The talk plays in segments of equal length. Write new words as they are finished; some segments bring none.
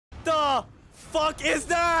the fuck is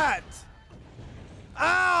that?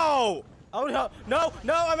 Ow! Oh no, no,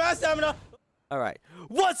 no, I'm out of stamina. Alright,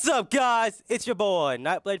 what's up guys? It's your boy,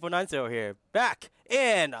 Nightblade490 here, back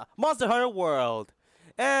in Monster Hunter World.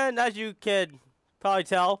 And as you can probably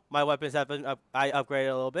tell, my weapons have been I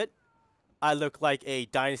upgraded a little bit. I look like a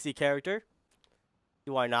Dynasty character.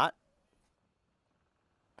 Do I not?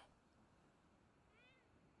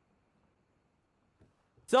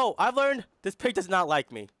 So, I've learned this pig does not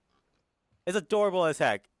like me. It's adorable as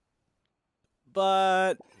heck.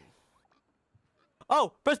 But...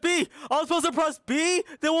 oh, press B! I was supposed to press B?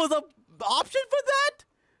 There was an option for that?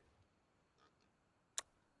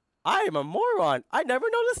 I am a moron. I never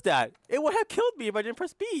noticed that. It would have killed me if I didn't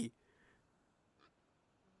press B.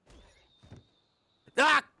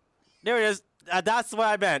 Ah! There it is. That's what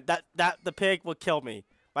I meant. That the pig will kill me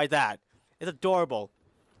by that. It's adorable.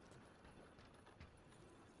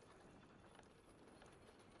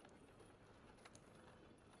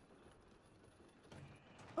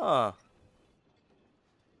 Huh.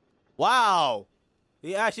 Wow.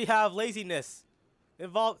 They actually have laziness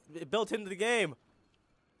built into the game.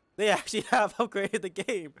 They actually have upgraded the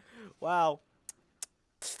game. Wow.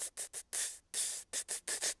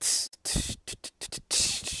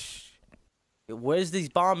 Where's these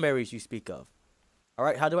bomb berries you speak of?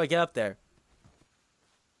 Alright, how do I get up there?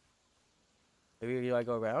 Maybe do I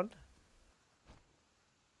go around?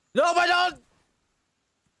 No, I don't!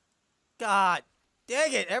 God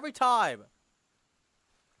dang it, every time!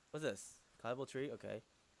 What's this? Climbable tree? Okay.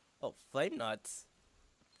 Oh, flame nuts.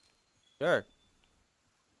 Sure.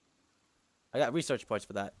 I got research points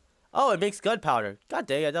for that. Oh, it makes gunpowder. God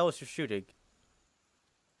dang it, that was for shooting.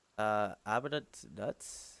 Abundant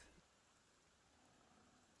nuts.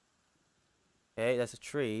 Okay, that's a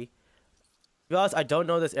tree. To be honest, I don't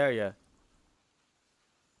know this area.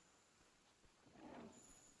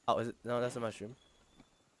 Oh, is it? No, that's a mushroom.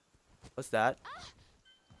 What's that?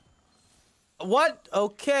 What?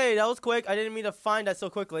 Okay, that was quick. I didn't mean to find that so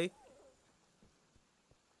quickly.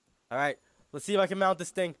 Alright, let's see if I can mount this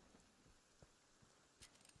thing.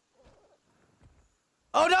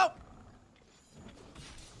 Oh no!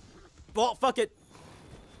 Well, fuck it.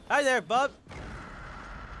 Hi there, bub.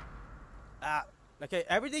 Ah, okay,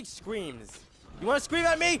 everything screams. You want to scream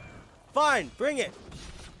at me? Fine, bring it.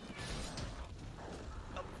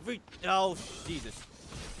 Oh, Jesus.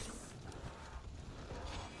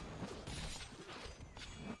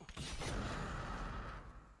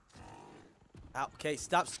 Okay,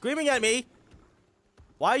 stop screaming at me.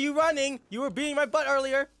 Why are you running? You were beating my butt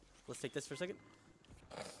earlier. Let's take this for a second.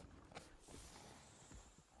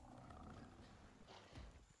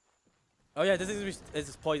 Oh yeah, this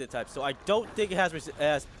is poison type, so I don't think it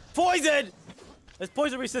has poison. It's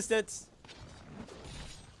poison resistance.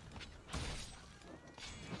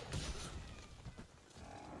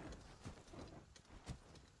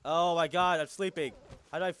 Oh my god, I'm sleeping.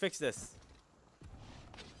 How do I fix this?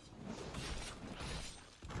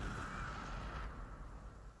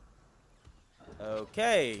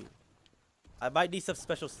 Okay. I might need some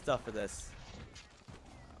special stuff for this.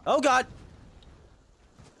 Oh god!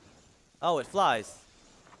 Oh, it flies.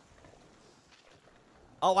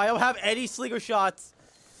 Oh, I don't have any slinger shots.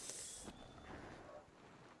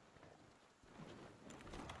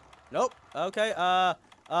 Nope. Okay, I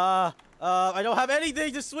don't have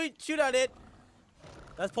anything to shoot at it.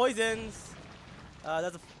 That's poisons.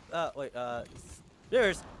 That's a, wait,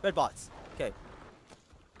 there's red bots. Okay.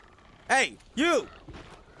 Hey, you!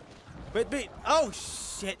 Quit me. Oh,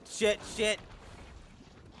 shit.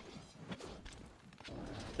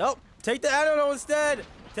 Nope. Take the antidote instead!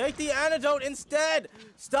 Take the antidote instead!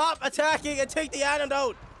 Stop attacking and take the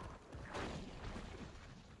antidote!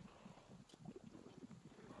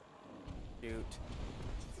 Shoot.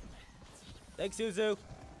 Thanks, Suzu.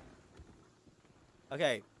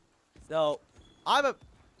 Okay. So, I'm a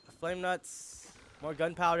flame nuts. More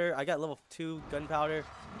gunpowder. I got level 2 gunpowder.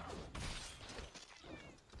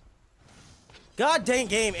 God dang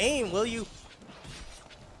game, aim, will you?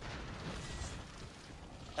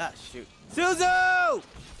 Ah, shoot. Suzu!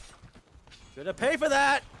 Gonna pay for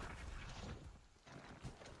that!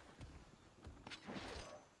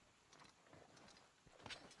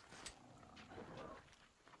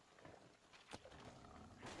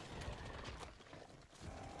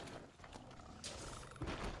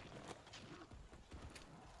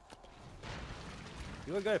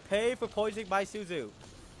 You are gonna pay for poisoning my Suzu.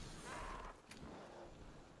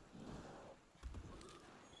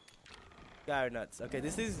 Scatter nuts. Okay,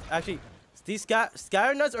 this is actually... these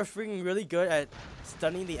scatter nuts are freaking really good at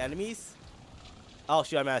stunning the enemies. Oh,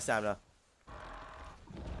 shoot, I'm out of stamina.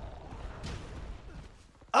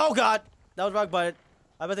 Oh god! That was wrong button.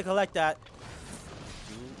 I better collect that.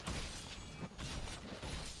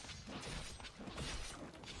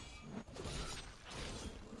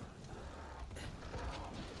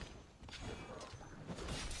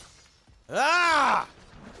 Ah!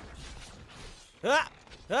 Ah!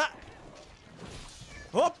 Ah!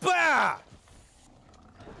 Hoppa!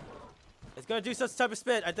 It's gonna do some type of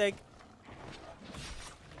spin, I think.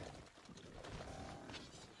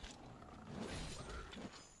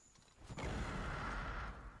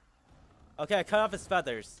 Okay, I cut off his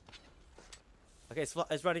feathers. Okay,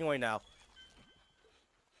 it's running away now.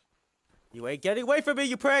 You ain't getting away from me,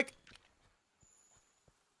 you prick!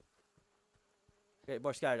 Okay,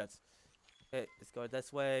 more scatter nuts. Okay, let's go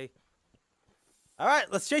this way.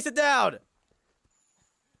 Alright, let's chase it down!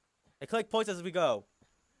 And collect points as we go.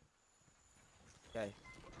 Okay.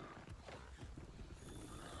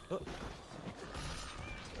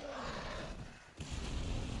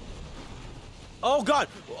 Oh god!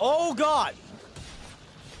 Oh god!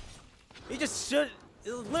 He just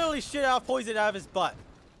literally shit out poison out of his butt.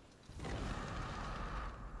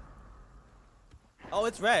 Oh,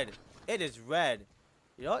 it's red. It is red.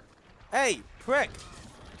 You know what? Hey, prick!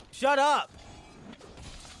 Shut up!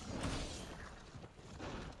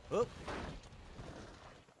 Oop.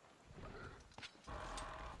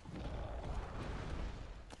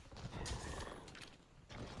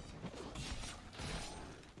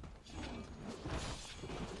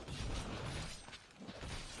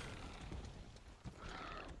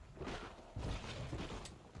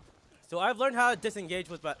 So I've learned how to disengage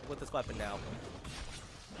with this weapon now.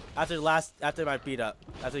 After my beat up,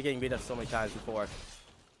 after getting beat up so many times before.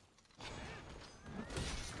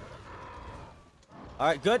 All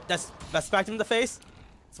right, good. That's smacked him in the face.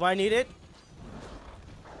 That's what I needed.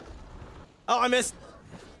 Oh, I missed.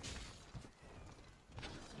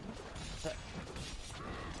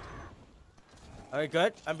 All right,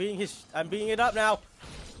 good. I'm beating it up now.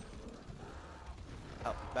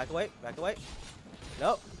 Oh, back away, back away.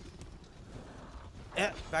 Nope.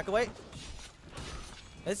 Yeah, back away.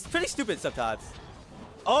 It's pretty stupid sometimes.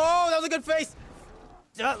 Oh, that was a good face.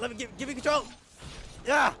 Let me give me control.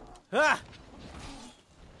 Yeah. Ah.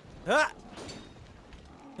 Ah.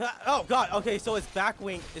 Ah. Oh god. Okay, so his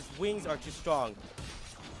his wings are too strong.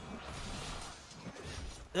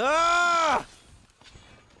 Ah.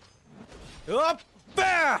 Up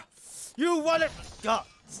there. You want it?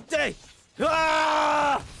 Stay.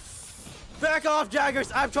 Ah. Back off, Jaggers.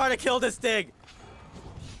 I'm trying to kill this thing.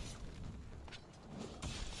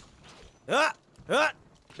 Ah! Ah!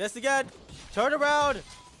 Missed again. Turn around.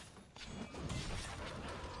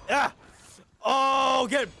 Ah! Oh,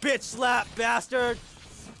 get bitch slapped, bastard.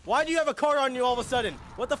 Why do you have a card on you all of a sudden?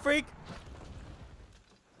 What the freak?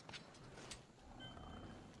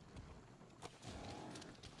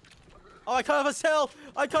 Oh, I cut off his tail.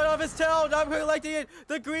 I cut off his tail. Now I'm collecting it.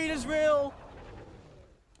 The green is real.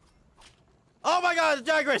 Oh my god, the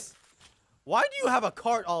Jagras. Why do you have a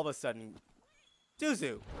cart all of a sudden?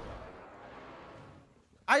 Duzu.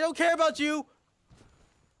 I don't care about you.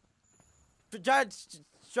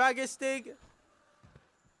 Dragus thing.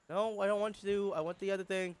 No, I don't want to. I want the other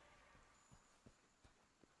thing.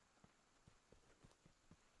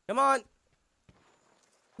 Come on.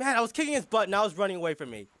 Man, I was kicking his butt and now he's running away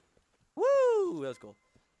from me. Woo! That was cool.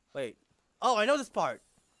 Wait. Oh, I know this part.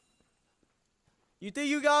 You think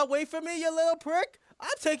you got away from me, you little prick?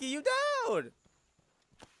 I'm taking you down.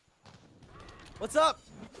 What's up?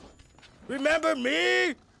 Remember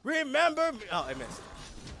me? Remember me? Oh, I missed.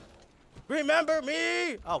 Remember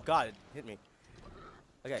me? Oh, God, it hit me.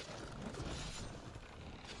 Okay.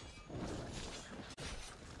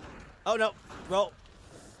 Oh, no. Roll.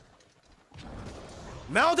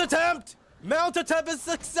 Mount attempt! Mount attempt is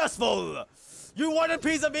successful! You want a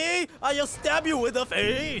piece of me? I'll stab you in the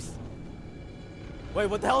face! Wait,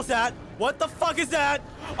 what the hell is that? What the fuck is that?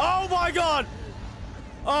 Oh my god!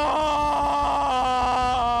 Ah!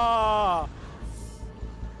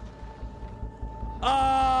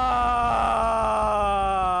 Ah!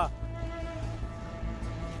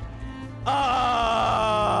 Ah!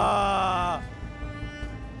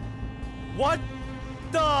 What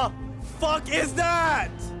the fuck is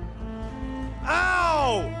that?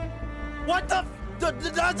 Ow! What the?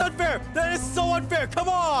 That's unfair! That is so unfair! Come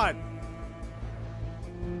on!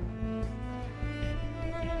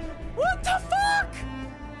 What the fuck?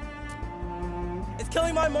 It's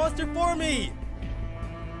killing my monster for me!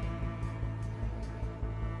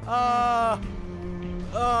 Oh!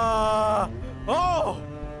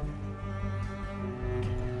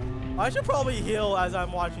 I should probably heal as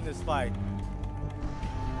I'm watching this fight.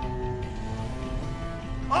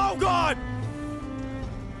 Oh god!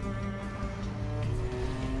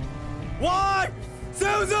 Why?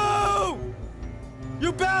 Suzu!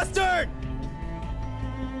 You bastard!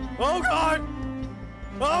 Oh god!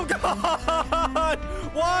 Oh god!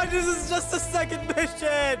 Why? This is just the second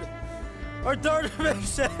mission! Or third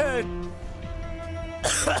mission!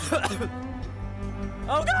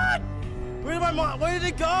 Oh god! Where did where did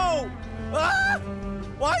it go? Ah!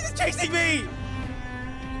 Why is it chasing me?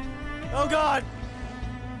 Oh god!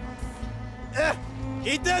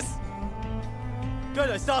 Eat this!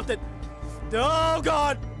 Good, I stopped it. Oh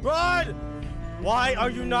god! Run! Why are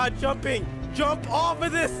you not jumping? Jump off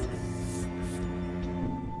of this!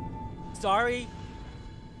 Sorry.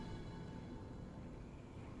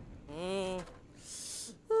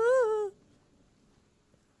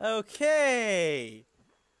 Okay.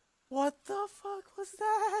 What the fuck was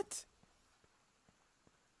that?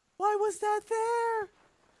 Why was that there?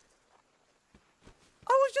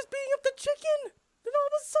 I was just beating up the chicken. Then all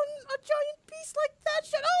of a sudden, a giant beast like that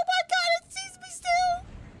shit. Oh my god, it sees me still.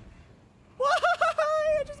 Why?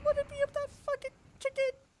 I just want to beat up that fucking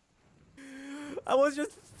chicken. I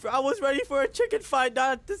was ready for a chicken fight,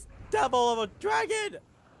 not this devil of a dragon.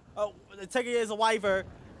 Oh, the chicken is a wyvern.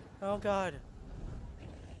 Oh god.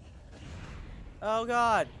 Oh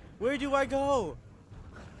god. Where do I go?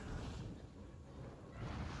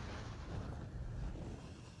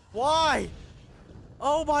 Why?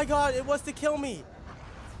 Oh my god, it was to kill me.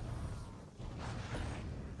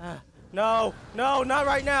 No, no, not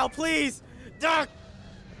right now, please. Oh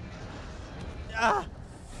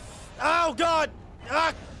god.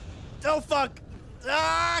 Oh fuck.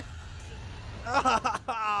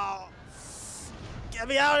 Oh. Get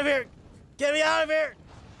me out of here. Get me out of here.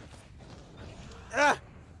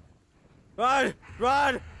 Run,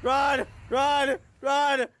 run, run, run,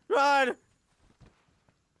 run, run.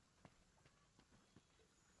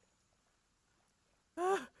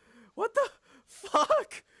 What the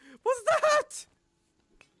fuck was that?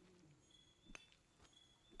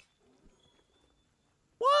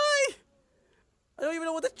 Why? I don't even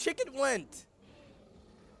know where the chicken went.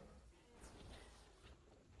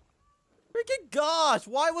 Freaking gosh,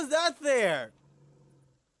 why was that there?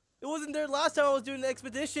 It wasn't there last time I was doing the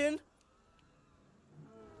expedition.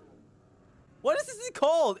 What is this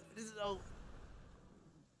called?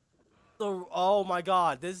 Oh my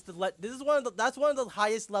god, this is one of the that's one of the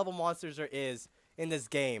highest level monsters there is in this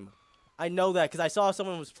game. I know that because I saw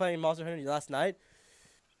someone was playing Monster Hunter last night.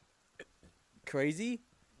 Crazy?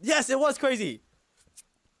 Yes, it was crazy.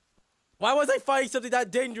 Why was I fighting something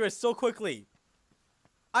that dangerous so quickly?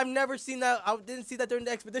 I've never seen that. I didn't see that during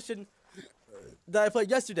the expedition that I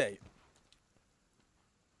played yesterday.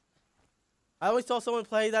 I always saw someone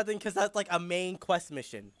play that thing because that's like a main quest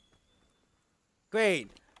mission.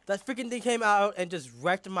 Great. That freaking thing came out and just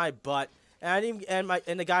wrecked my butt, and I didn't.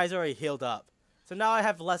 And the guy's already healed up, so now I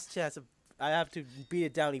have less chance of. I have to beat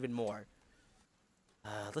it down even more.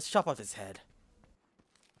 Let's chop off his head.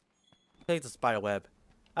 Take the spider web.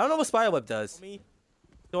 I don't know what spider web does. Me,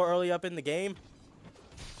 so early up in the game.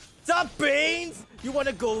 Stop, Beans! You want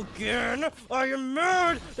to go again? I am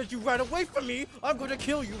mad that you ran away from me. I'm going to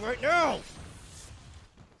kill you right now.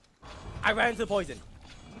 I ran into the poison.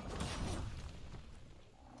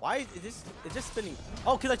 Why is this? It's just spinning.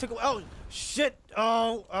 Oh, because I took. Oh, shit!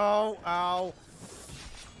 Oh, oh, ow!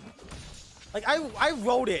 Like I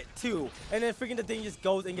wrote it too, and then freaking the thing just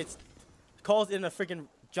goes and calls in a freaking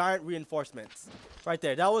giant reinforcements right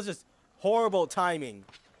there. That was just horrible timing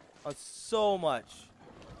on so much.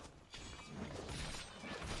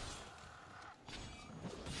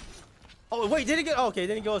 Oh wait, did it get? Oh, okay,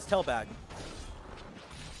 then he goes tail back.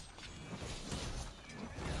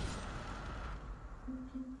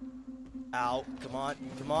 Ow, come on,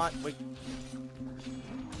 come on, wait.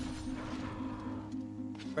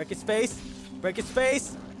 Break his face, break his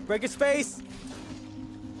face, break his face.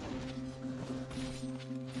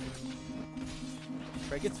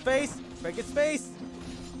 Break its face, break its face.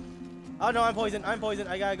 Oh no, I'm poisoned, I'm poisoned.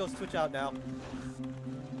 I gotta go switch out now.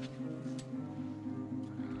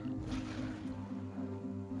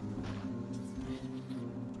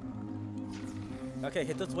 Okay,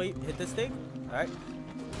 hit this thing. All right.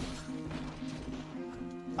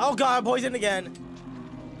 Oh god, I'm poisoned again.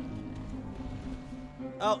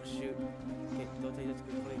 Oh shoot. Okay, don't take this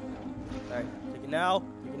quickly. All right, take it now.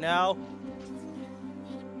 Take it now.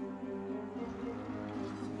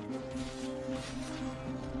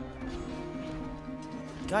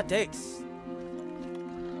 God takes.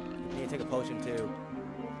 Need to take a potion too.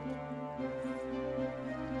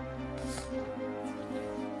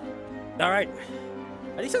 All right.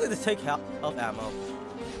 I need something to take health ammo.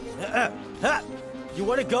 You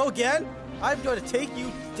want to go again? I'm going to take you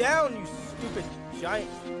down, you stupid giant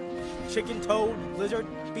chicken toad lizard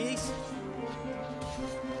beast.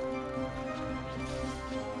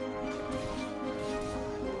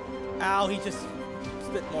 Ow, he just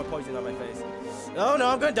spit more poison on my face. Oh no,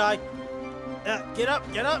 I'm gonna die. Get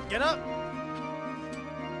up, get up, get up.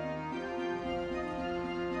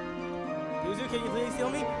 Yuzu, can you please heal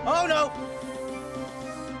me? Oh no!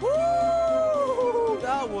 Woo!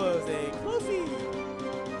 That was a closey.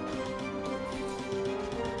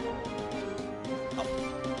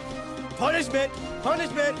 Oh. Punishment!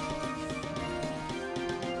 Punishment!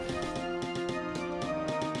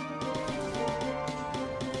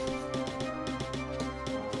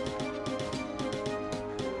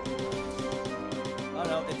 Oh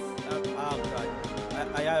no, it's oh god.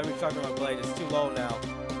 I gotta recharge my blade. It's too low now.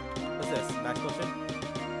 What's this? Max potion?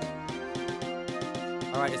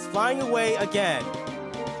 Alright, it's flying away again.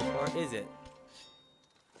 Or is it?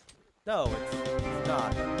 No, it's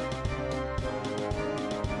not.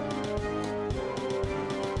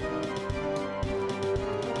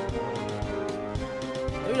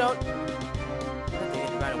 No, you don't.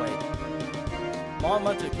 It ran away. Long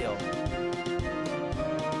monster kill.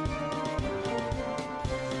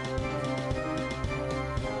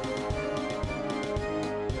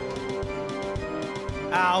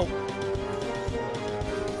 Ow.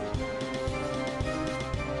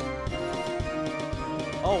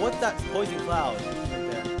 Oh, what's that poison cloud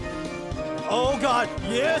right there? Oh god,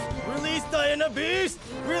 yes! Release the inner beast!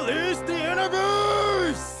 Release the inner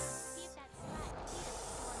beast!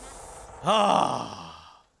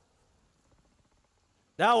 Ah.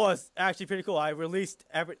 That was actually pretty cool. I released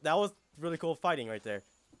that was really cool fighting right there.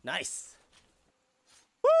 Nice.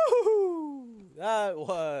 Woohoo! That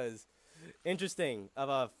was interesting of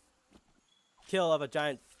a kill of a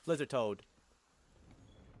giant lizard toad.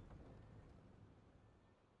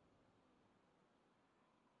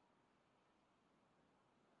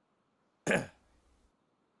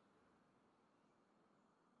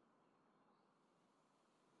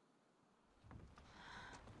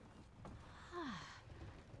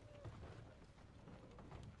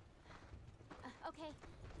 Okay.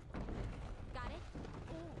 Got it?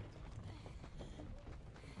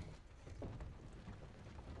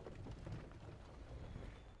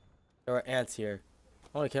 There are ants here.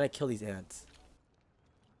 Oh, can I kill these ants?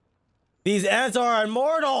 These ants are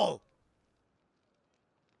immortal!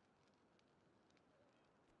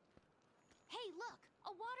 Hey, look!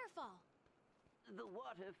 A waterfall! The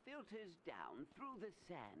water filters down through the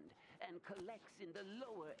sand and collects in the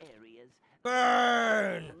lower areas.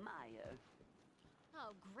 Burn! The mire.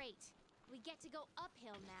 Oh, great. We get to go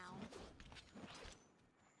uphill now.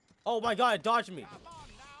 Oh my god, it dodged me. Come on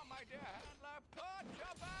now, my dear handler, put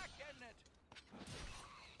your back in it.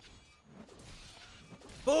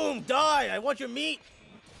 Boom, die! I want your meat!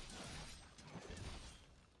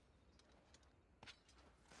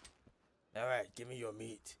 Alright, give me your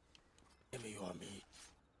meat. Give me your meat.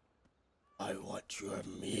 I want your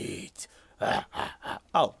meat.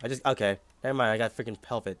 Oh, okay. Never mind, I got freaking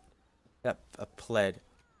pelvet. Got a pled.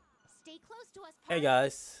 Stay close to us, Hey partner.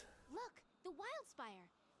 guys. Look, the Wildspire.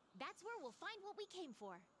 That's where we'll find what we came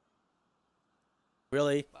for.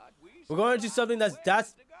 Really? But We're going to do something that's to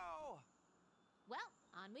go. Well,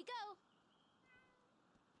 on we go.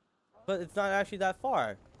 but it's not actually that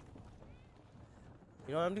far.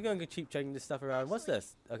 You know, I'm just gonna keep checking this stuff around. What's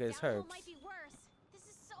this? Okay, it's Downhill herbs. might be worse. This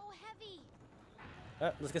is so heavy.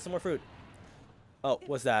 Let's get some more fruit. Oh,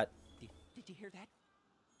 what's that? Did you hear that?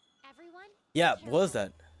 Everyone? Yeah, be what was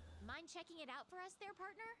careful. that? Mind checking it out for us there,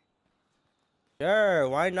 partner? Sure,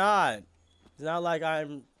 why not? It's not like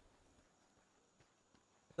I'm.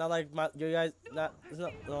 It's not like you guys. Not. It's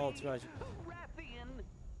not. No, too much. Rathian.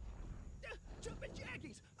 Jumpin'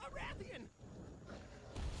 Jackies, a Rathian.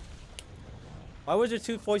 Why was there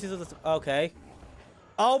two voices of this? Okay.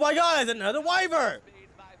 Oh my God! It's another wyvern. Speed,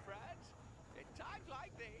 my friends. In times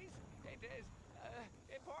like these, it is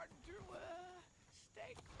important to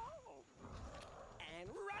stay calm and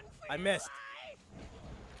run for I your missed. life.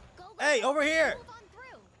 Go, go, Hey, go. over here. Move on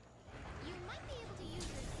through. You might be able to use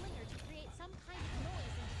your slinger to create some kind of noise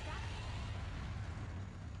and distract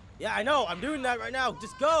them. Yeah, I know. I'm doing that right now.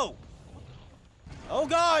 Just go. Oh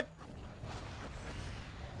God.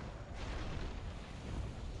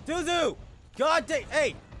 Suzu! God dang!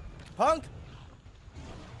 Hey, punk!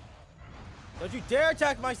 Don't you dare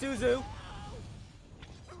attack my Suzu!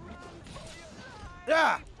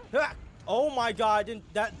 Ah! Ah! Oh my God!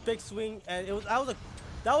 Didn't that big swing? And it was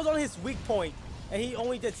that was only his weak point, and I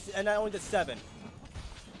only did 7.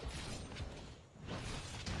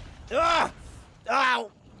 Ah!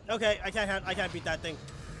 Ow! Okay, I can't beat that thing.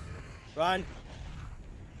 Run!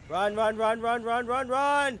 Run! Run! Run! Run! Run! Run!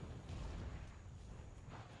 Run!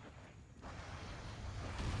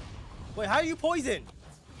 Wait, how are you poisoned?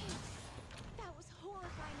 That was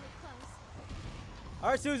horrifyingly close.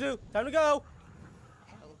 Alright, Suzu, time to go.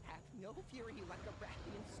 Hell hath no fury like a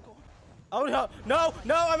Rathian scorn. Oh no, no,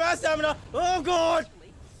 no, I'm out of stamina. Oh god.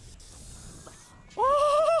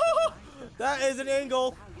 Oh, that is an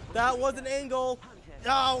angle. That was an angle.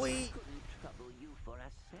 Oh, we. Couldn't trouble you for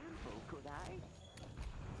a sample, could I?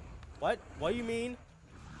 What? What do you mean?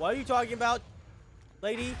 What are you talking about,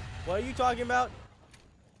 lady? What are you talking about?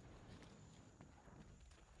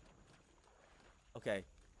 Okay.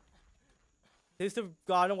 Seems to have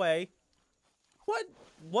gone away. What?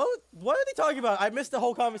 What are they talking about? I missed the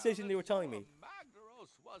whole conversation they were telling me.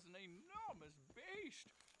 Magdaros was an enormous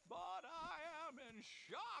beast, but I am in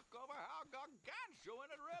shock over how gargantuan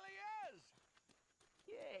it really is.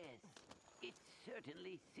 Yes, it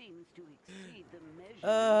certainly seems to exceed the measure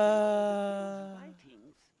of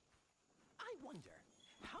fightings. I wonder,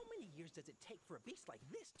 how many years does it take for a beast like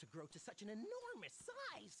this to grow to such an enormous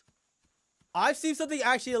size? I've seen something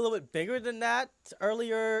actually a little bit bigger than that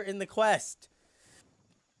earlier in the quest.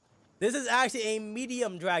 This is actually a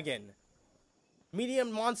medium dragon.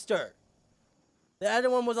 Medium monster. The other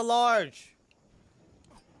one was a large.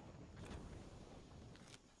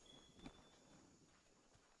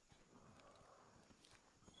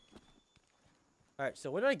 Alright,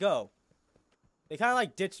 so where did I go? They kind of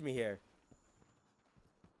like ditched me here.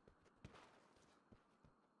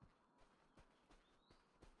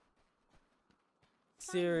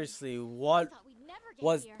 Seriously, what Thought we'd never get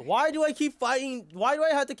was... here. Why do I keep fighting? Why do I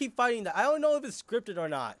have to keep fighting that? I don't know if it's scripted or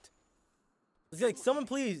not. It's like, someone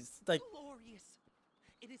please, like... Glorious.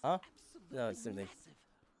 It is Huh? absolutely No, it's the same thing. massive.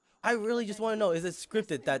 I really just want to know, is it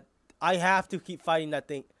scripted that I have to keep fighting that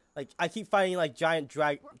thing? Like, I keep fighting, like, giant We're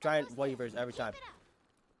almost there. waivers every time. Keep it up.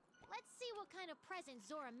 Let's see what kind of present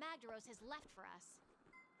Zora Magdaros has left for us.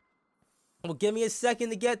 Well, give me a second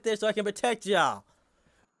to get there so I can protect y'all.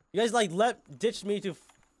 You guys, like, ditched me to...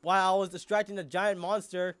 while I was distracting the giant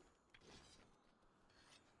monster.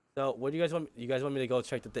 So, what do you guys want? You guys want me to go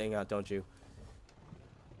check the thing out, don't you?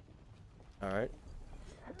 Alright.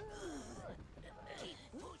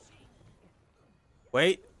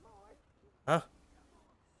 Wait. Huh?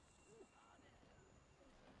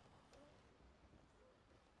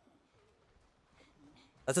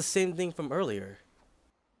 That's the same thing from earlier.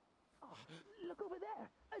 Look over there,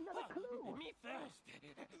 another clue. Me first.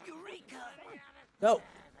 Eureka! No.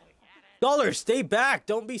 Dollar, stay back.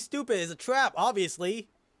 Don't be stupid. It's a trap, obviously.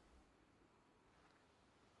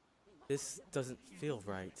 This doesn't feel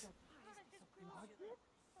right.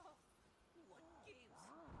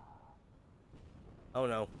 Oh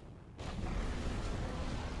no.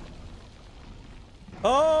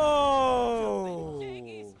 Oh!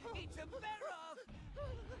 It's a Barroth.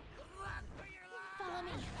 Run for your life. Follow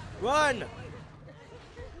me. Run!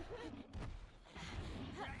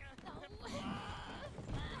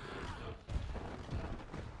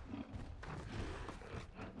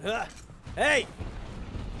 Hey!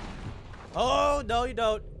 Oh, no, you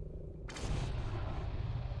don't.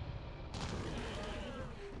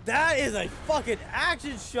 That is a fucking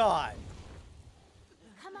action shot.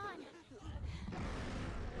 Come on.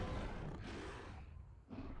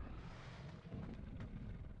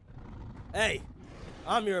 Hey,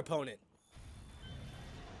 I'm your opponent.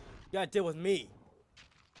 You gotta deal with me.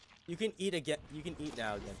 You can eat again. You can eat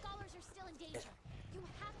now again. The scholars are still in danger. You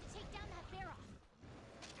have to take down that Barroth.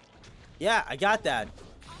 Yeah, I got that.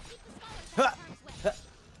 I'll keep the scholars out of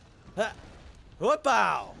harm's way.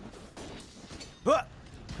 Whoop-ow!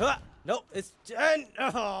 Nope, it's...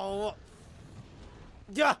 Oh!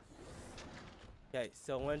 Yeah! Okay,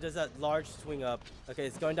 so when does that large swing up? Okay,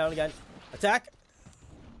 it's going down again. Attack!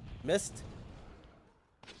 Missed.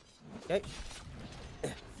 Okay.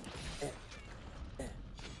 Uh-oh.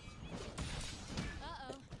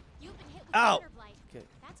 You've been hit with Ow! water blight. Okay.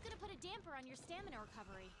 That's gonna put a damper on your stamina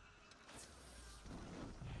recovery.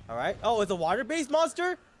 Alright. Oh, it's a water-based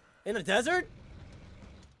monster? In a desert?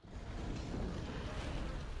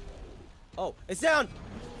 Oh, it's down!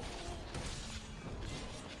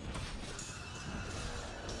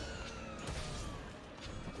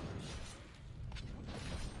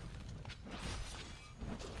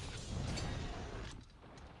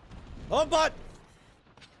 Oh, but!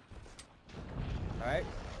 Alright.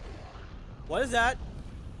 What is that?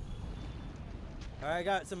 Alright, I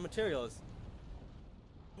got some materials.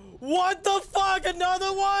 What the fuck?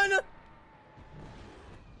 Another one?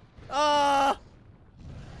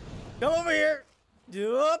 Come over here.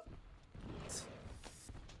 Up.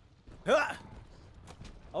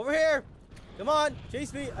 Over here. Come on,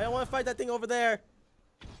 chase me. I don't want to fight that thing over there.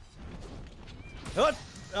 Oh,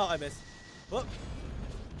 I missed. Whoop.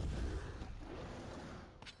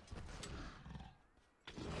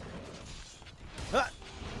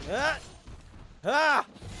 Ah! Ah!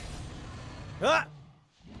 Ah!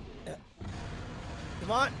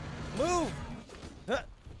 Come on, move! Ah!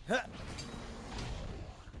 Ah!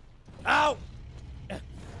 Ow!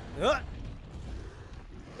 Ah!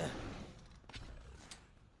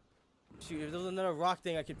 Shoot, if there was another rock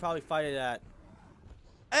thing, I could probably fight it at.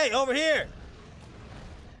 Hey, over here!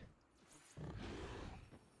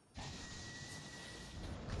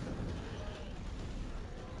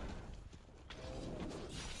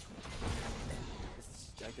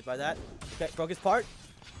 Distracted by that. Okay, broke his part.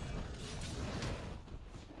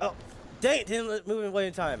 Oh, dang it! Didn't move away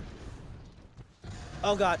in time.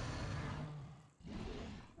 Oh god.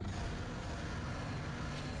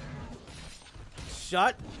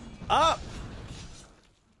 Shut up!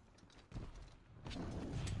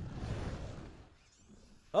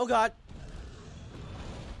 Oh god.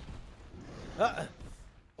 A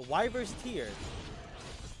wyvern's tear.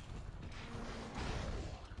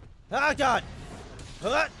 Ah god.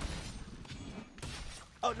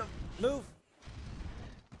 Oh no, move.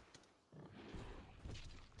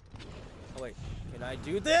 Oh wait, can I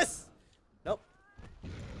do this? Nope.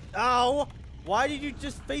 Ow! Why did you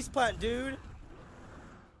just faceplant, dude?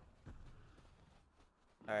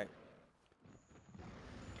 Alright.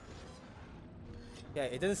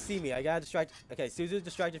 Okay, it doesn't see me. I gotta distract. Okay, Suzu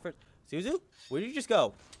distracted first. Suzu? Where did you just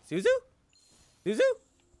go? Suzu? Suzu?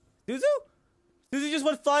 Suzu? Suzu just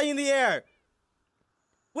went flying in the air.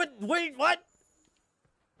 What? Wait, what?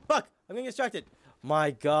 Fuck, I'm getting distracted.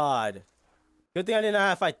 My god. Good thing I didn't know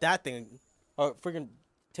how to fight that thing. Or freaking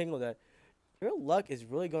tingle that. Your luck is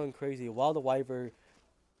really going crazy. While the wyvern.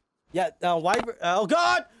 Yeah, wyvern. Oh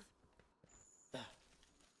god!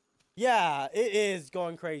 Yeah, it is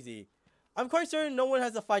going crazy. I'm quite certain no one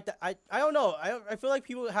has to fight that. I don't know. I feel like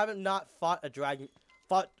people haven't not fought a dragon,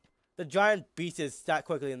 fought the giant beasts that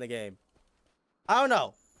quickly in the game. I don't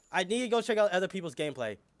know. I need to go check out other people's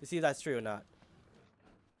gameplay to see if that's true or not.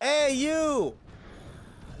 Hey, you!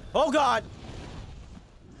 Oh god!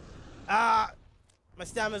 Ah, my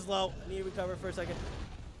stamina's low. I need to recover for a second.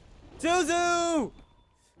 Suzu!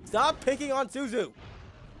 Stop picking on Suzu!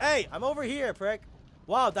 Hey, I'm over here, prick.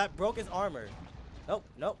 Wow, that broke his armor. Nope,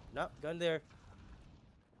 nope, nope. Gun there.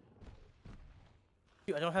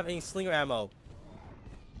 Dude, I don't have any slinger ammo.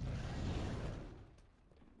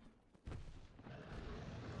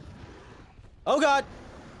 Oh god!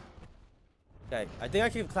 Okay, I think I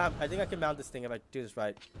can clamp. I think I can mount this thing if I do this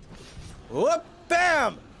right. Whoop!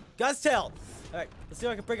 Bam! Got his tail. All right, let's see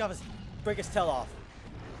if I can break his tail off.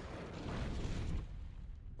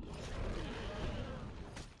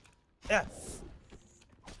 Yeah.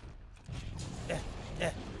 Yeah.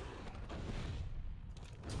 Yeah.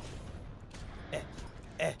 Eh.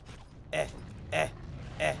 Eh. Eh. Eh.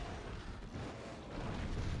 Eh.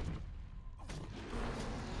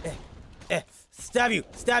 Eh. Stab you!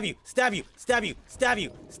 Stab you! Stab you! Stab you! Stab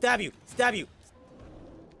you! Stab you! Stab you!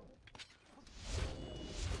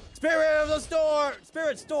 Spirit of the storm!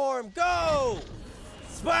 Spirit storm! Go!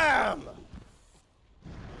 Spam!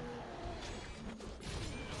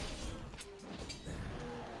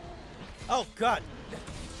 Oh god!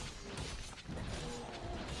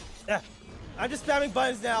 I'm just spamming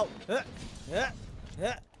buttons now. Bam!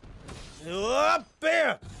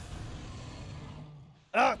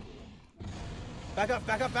 Back up!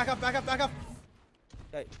 Back up! Back up! Back up! Back up!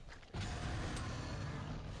 Okay.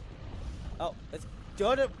 Oh, let's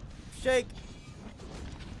go to shake.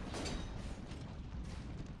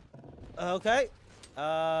 Okay.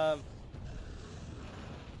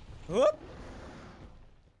 Whoop.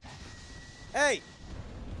 Hey.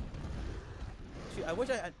 Shoot, I wish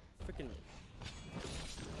I had freaking.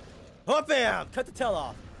 Oh, bam! Cut the tail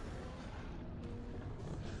off.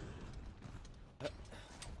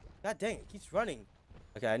 God dang, it keeps running.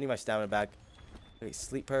 Okay, I need my stamina back. Okay,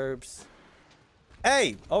 sleep herbs.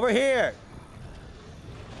 Hey, over here.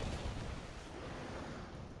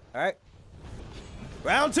 All right.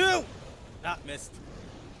 Round two. Not missed.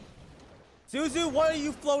 Suzu, why are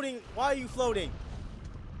you floating? Why are you floating?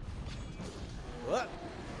 What?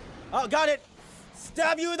 Oh, got it.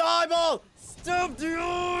 Stab you in the eyeball. Stab the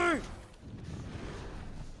eye.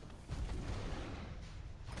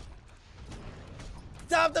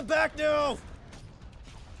 Stab the back now.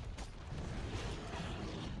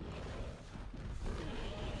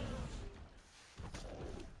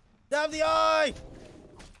 Stab the eye.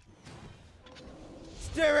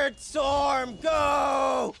 Spirit storm,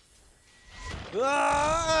 go!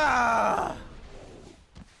 Ah!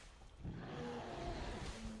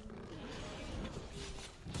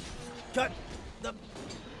 Cut the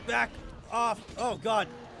back off. Oh god,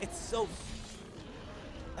 it's so.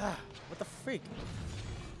 What the freak?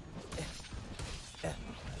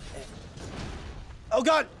 Oh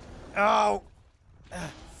god! Oh!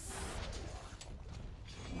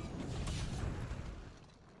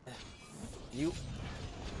 You...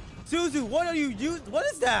 Suzu, what are you using? What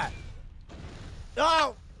is that?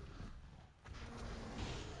 Oh!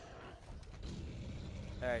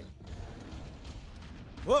 Alright.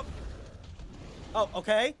 Whoop! Oh,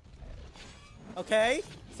 okay. Okay.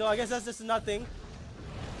 So I guess that's just nothing.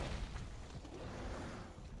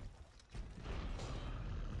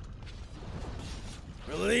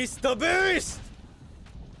 Release the beast!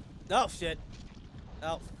 Oh, shit.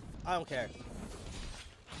 Oh, I don't care.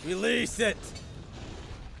 Release it!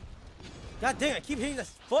 God dang, I keep hitting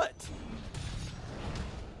this foot!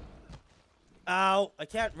 Ow, I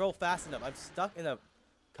can't roll fast enough. I'm stuck in a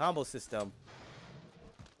combo system.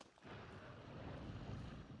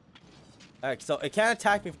 Alright, so it can't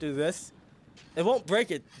attack me through this. It won't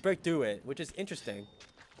break through it, which is interesting.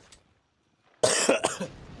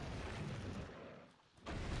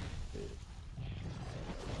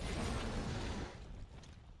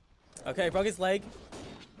 Okay, broke his leg.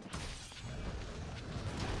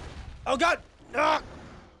 Oh god! Ah!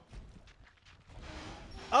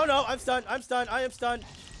 Oh no, I'm stunned. I'm stunned. I am stunned.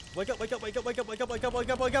 Wake up, wake up, wake up, wake up, wake up, wake up, wake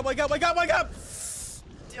up, wake up, wake up, wake up, wake up!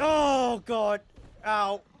 Oh god.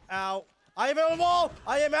 Ow. Ow. I am at a wall!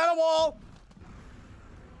 I am at a wall!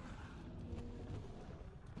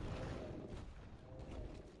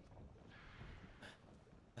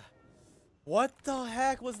 What the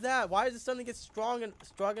heck was that? Why does it suddenly get strong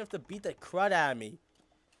enough to beat the crud out of me?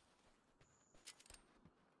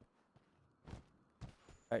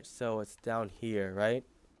 Alright, so it's down here, right?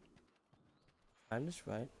 I'm just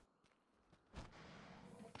right.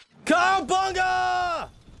 Cowabunga!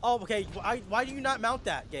 Oh, okay. Why do you not mount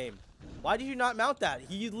that game? Why did you not mount that?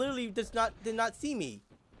 He literally did not see me.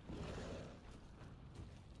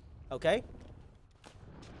 Okay.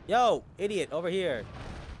 Yo, idiot, over here.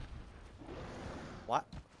 What?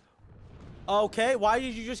 Okay, why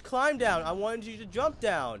did you just climb down? I wanted you to jump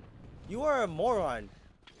down. You are a moron.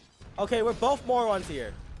 Okay, we're both morons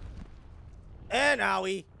here. And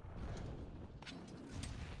owie.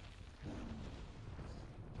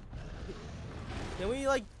 Can we,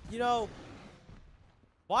 like, you know...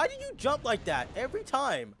 Why do you jump like that every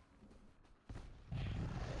time?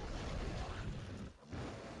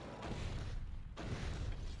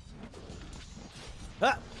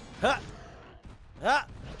 Ha! Ha! Ha!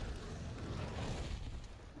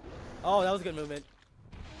 Oh, that was a good movement.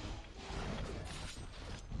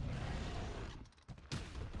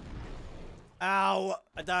 Ow!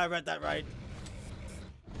 I thought I read that right.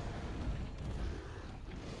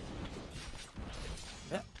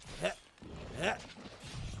 Ha! Ha! Ha!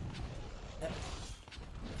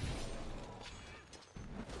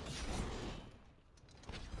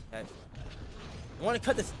 Okay. I want to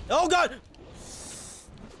cut this. Oh god!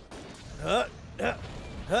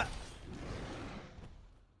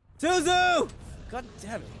 Suzu! God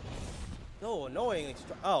damn it. So annoying.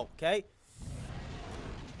 Oh, okay.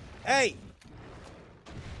 Hey!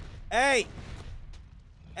 Hey!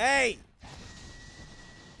 Hey!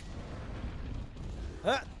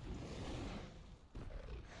 Huh!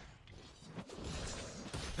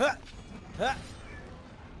 Huh! Huh!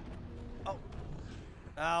 Oh.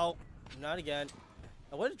 Ow. Not again.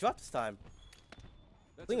 Oh, what did it drop this time?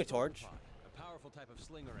 Slinger torch. A powerful type of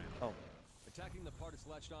slinger ammo. Oh. Attacking the part it's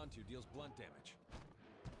latched onto deals blunt damage.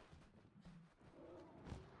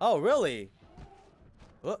 Oh, really?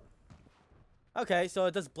 Whoop. Okay, so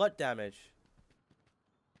it does blunt damage.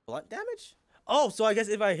 Blunt damage? Oh, so I guess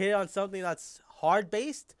if I hit on something that's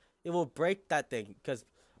hard-based, it will break that thing. Because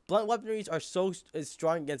blunt weaponries are is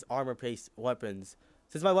strong against armor-based weapons.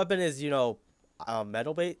 Since my weapon is, you know,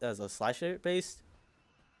 metal-based, as a slasher-based,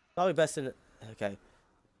 probably best in... Okay.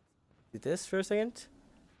 Do this for a second.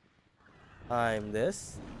 Time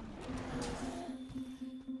this.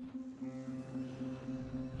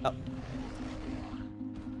 Oh.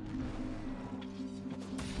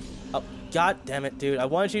 Oh, god damn it, dude. I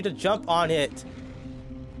wanted you to jump on it.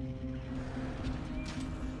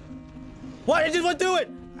 What? I just went through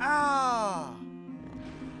it! Ah!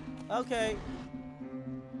 Okay.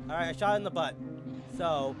 Alright, I shot in the butt.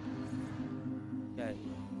 So. Okay.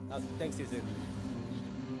 Oh, thanks, Suzu.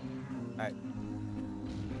 Alright.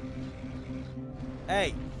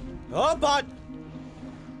 Hey! Oh, bud!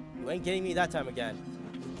 You ain't getting me that time again.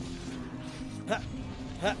 Ha!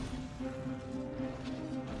 Ha!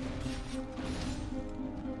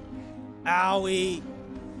 Owie!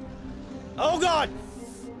 Oh, God!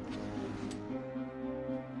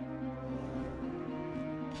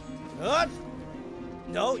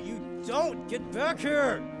 No, you don't! Get back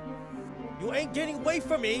here! You ain't getting away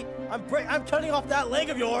from me! I'm cutting off that leg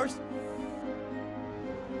of yours.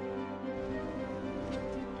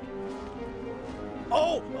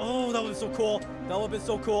 Oh, oh, that would have been so cool. That would have been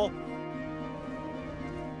so cool.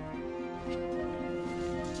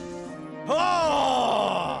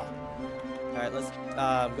 Oh! Alright, let's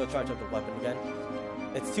go charge up the weapon again.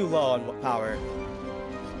 It's too low on power.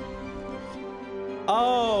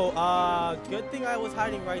 Oh, good thing I was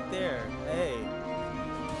hiding right there. Hey.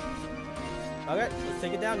 Okay, let's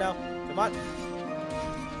take it down now. Come on.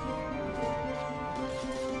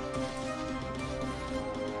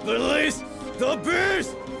 Release the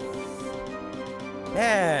beast!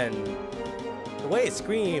 Man, the way it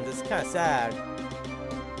screams is kind of sad.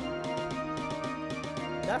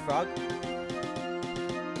 That frog.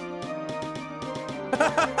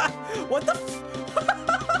 What the f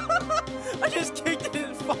I just kicked it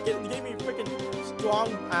and fucking gave me freaking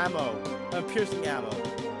strong ammo. Piercing ammo.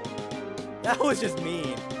 That was just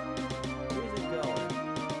mean. Where's it going?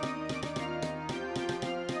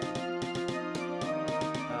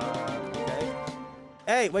 Okay.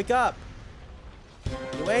 Hey, wake up!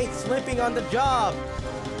 You ain't slipping on the job!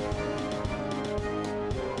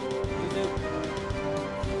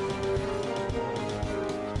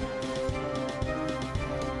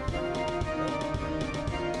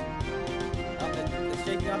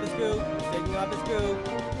 Shaking off his goo. Shaking off his goo.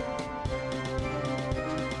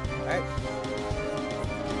 Alright.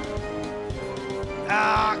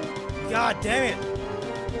 Ah! God damn it!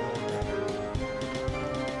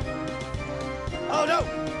 Oh no!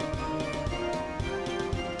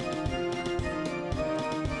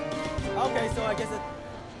 Okay, so I guess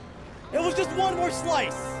it was just one more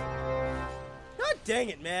slice! God dang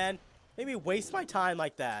it, man. Made me waste my time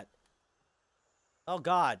like that. Oh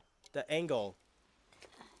god. The angle.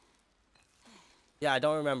 Yeah, I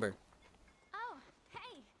don't remember. Oh,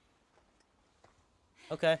 hey.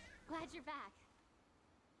 Okay. Glad you're back.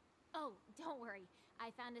 Oh, don't worry.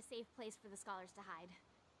 I found a safe place for the scholars to hide.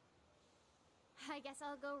 I guess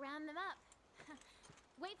I'll go round them up.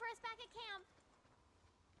 Wait for us back at camp.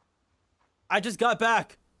 I just got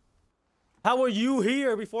back. How were you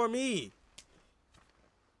here before me?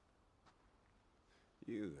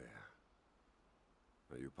 You there.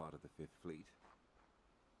 Are you part of the Fifth Fleet?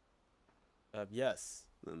 Yes.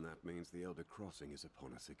 Then that means the Elder Crossing is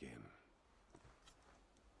upon us again.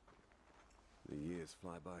 The years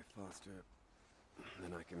fly by faster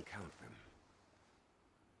than I can count them.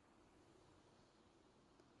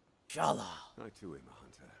 Shala. I too am a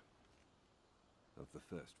hunter. Of the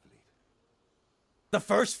First Fleet. The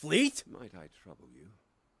First Fleet? Might I trouble you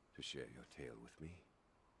to share your tale with me?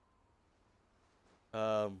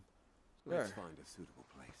 Let's Sure. find a suitable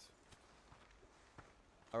place.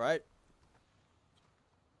 Alright.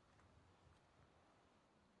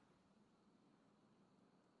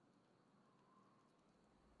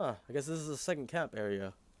 Huh, I guess this is the second camp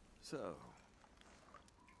area. So,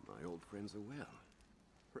 my old friends are well.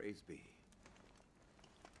 Praise be.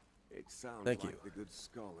 It sounds Thank like you. the good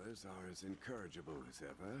scholars are as incorrigible as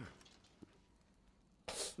ever.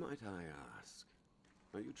 Might I ask,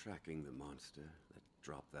 are you tracking the monster that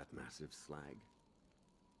dropped that massive slag?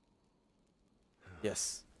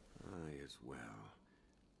 Yes. I as well.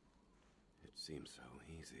 It seems so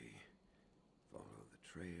easy. Follow the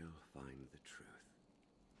trail, find the truth.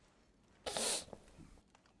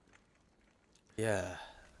 Yeah.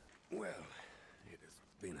 Well, it has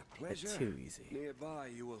been a pleasure. It's too easy. Nearby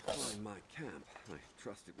you will find my camp. I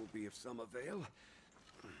trust it will be of some avail.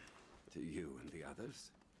 To you and the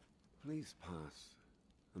others. Please pass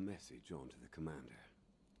a message on to the commander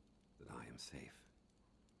that I am safe.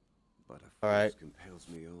 But a force compels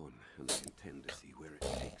me on, and I intend to see where it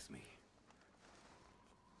takes me.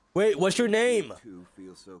 Wait, what's your name? If you two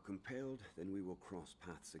feel so compelled, then we will cross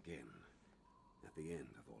paths again at the end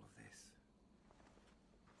of all of this.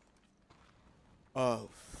 Oh.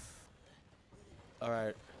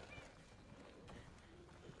 Alright.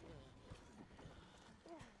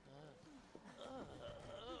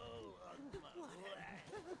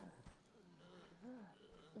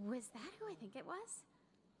 Was that who I think it was?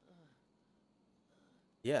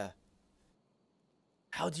 Yeah.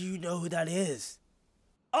 How do you know who that is?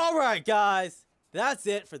 Alright, guys. That's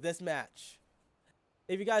it for this match.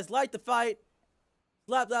 If you guys liked the fight,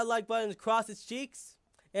 slap that like button across its cheeks.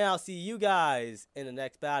 And I'll see you guys in the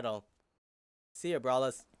next battle. See ya,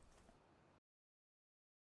 brawlers.